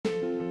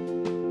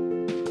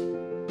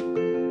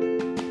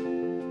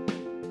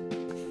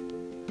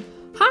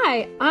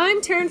Hi,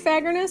 I'm Taryn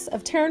Fagerness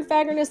of Taryn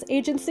Fagerness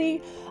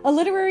Agency, a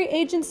literary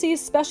agency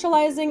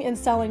specializing in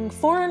selling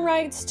foreign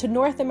rights to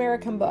North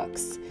American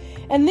books.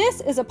 And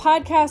this is a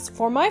podcast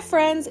for my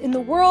friends in the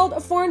world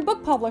of foreign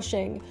book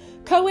publishing,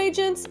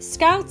 co-agents,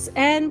 scouts,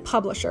 and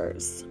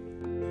publishers.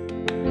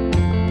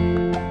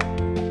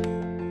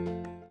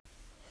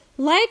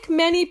 Like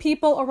many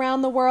people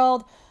around the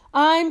world,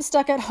 I'm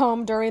stuck at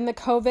home during the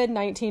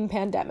COVID-19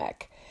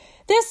 pandemic.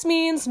 This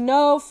means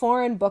no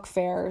foreign book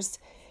fairs.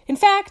 In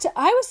fact,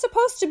 I was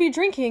supposed to be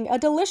drinking a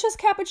delicious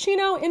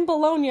cappuccino in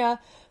Bologna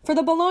for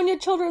the Bologna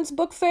Children's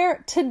Book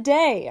Fair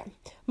today,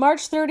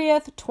 March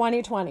 30th,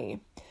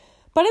 2020.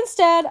 But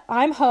instead,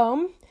 I'm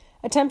home,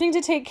 attempting to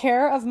take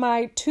care of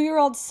my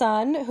 2-year-old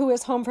son who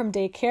is home from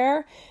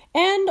daycare,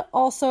 and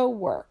also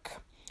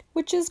work,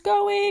 which is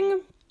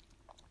going,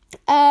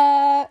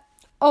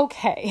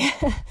 okay.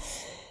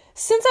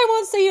 Since I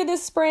won't see you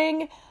this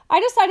spring,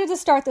 I decided to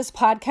start this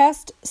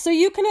podcast so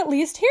you can at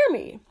least hear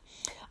me.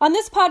 On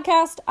this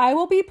podcast, I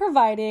will be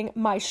providing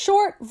my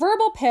short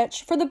verbal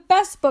pitch for the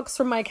best books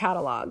from my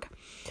catalog.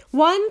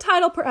 One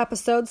title per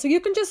episode, so you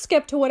can just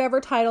skip to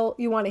whatever title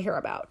you want to hear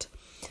about.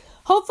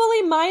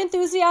 Hopefully, my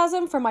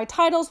enthusiasm for my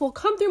titles will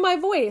come through my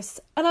voice,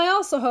 and I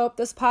also hope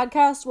this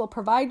podcast will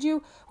provide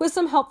you with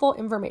some helpful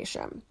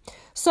information.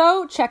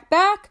 So check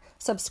back,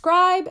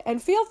 subscribe,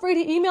 and feel free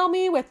to email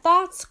me with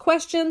thoughts,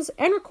 questions,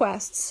 and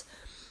requests.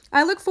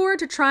 I look forward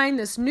to trying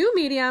this new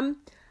medium.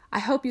 I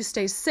hope you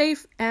stay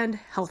safe and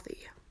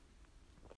healthy.